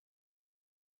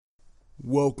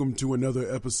Welcome to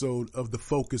another episode of The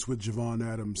Focus with Javon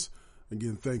Adams.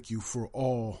 Again, thank you for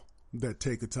all that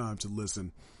take the time to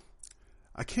listen.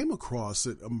 I came across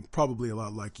it, I'm probably a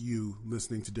lot like you,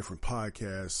 listening to different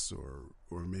podcasts or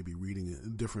maybe reading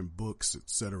different books,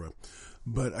 etc.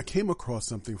 But I came across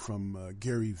something from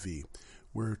Gary Vee.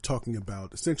 We're talking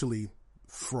about essentially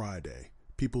Friday,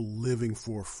 people living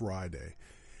for Friday,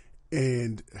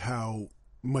 and how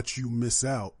much you miss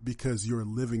out because you're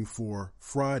living for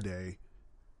Friday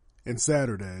and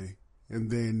Saturday,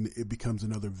 and then it becomes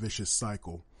another vicious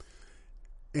cycle.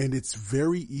 And it's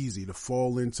very easy to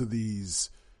fall into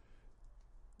these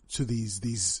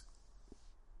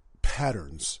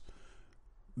patterns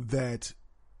that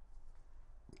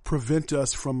prevent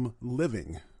us from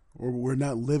living, or we're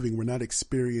not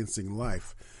experiencing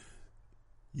life.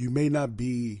 You may not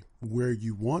be where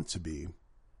you want to be,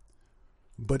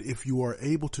 but if you are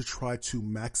able to try to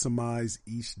maximize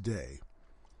each day,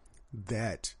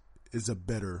 that is a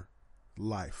better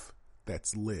life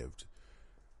that's lived.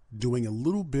 Doing a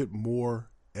little bit more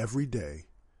every day,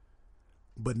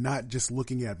 but not just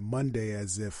looking at Monday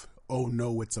as if, oh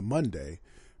no, it's a Monday,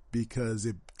 because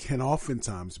it can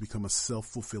oftentimes become a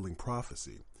self-fulfilling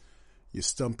prophecy. You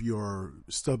stub your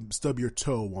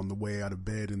toe on the way out of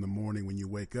bed in the morning when you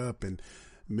wake up, and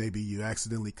maybe you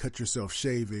accidentally cut yourself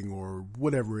shaving or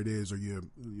whatever it is, or you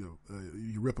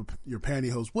rip up your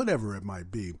pantyhose, whatever it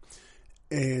might be.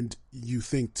 And you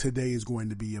think today is going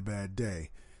to be a bad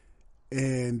day.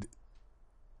 And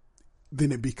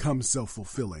then it becomes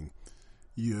self-fulfilling.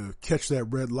 You catch that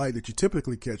red light that you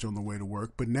typically catch on the way to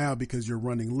work, but now because you're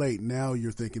running late, now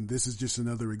you're thinking this is just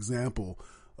another example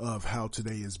of how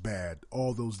today is bad,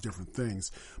 all those different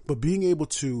things. But being able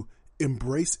to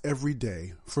embrace every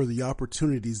day for the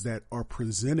opportunities that are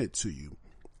presented to you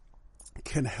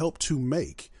can help to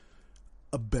make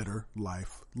a better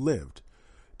life lived.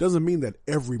 Doesn't mean that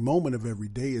every moment of every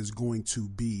day is going to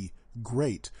be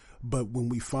great, but when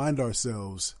we find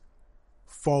ourselves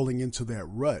falling into that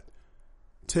rut,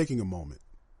 taking a moment,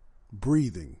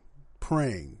 breathing,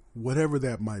 praying, whatever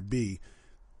that might be,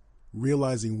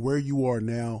 realizing where you are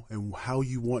now and how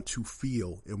you want to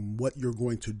feel and what you're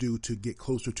going to do to get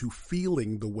closer to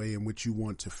feeling the way in which you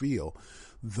want to feel,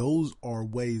 those are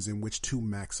ways in which to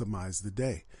maximize the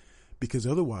day. Because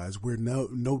otherwise, we're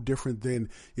no different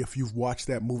than if you've watched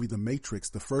that movie, The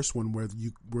Matrix, the first one,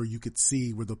 where you could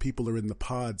see where the people are in the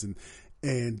pods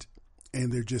and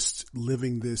they're just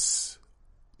living this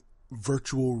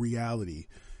virtual reality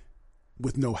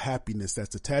with no happiness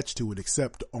that's attached to it,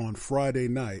 except on Friday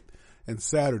night and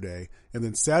Saturday, and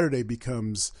then Saturday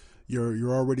becomes you're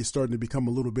already starting to become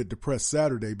a little bit depressed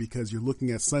Saturday because you're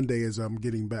looking at Sunday as I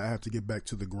have to get back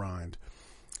to the grind.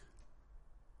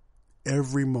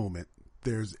 Every moment,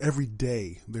 every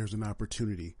day, there's an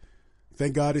opportunity.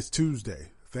 Thank God it's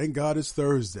Tuesday. Thank God it's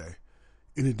Thursday,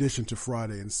 in addition to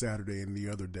Friday and Saturday and the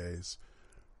other days.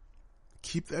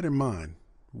 Keep that in mind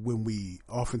when we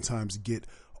oftentimes get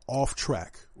off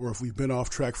track, or if we've been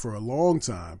off track for a long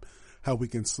time, how we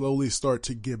can slowly start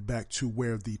to get back to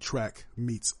where the track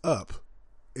meets up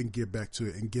and get back to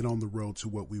it and get on the road to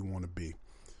what we want to be.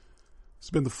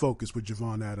 It's been The Focus with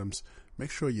Javon Adams.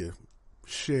 Make sure you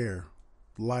share,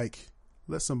 like,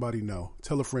 let somebody know.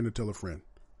 Tell a friend to tell a friend.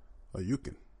 Or you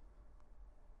can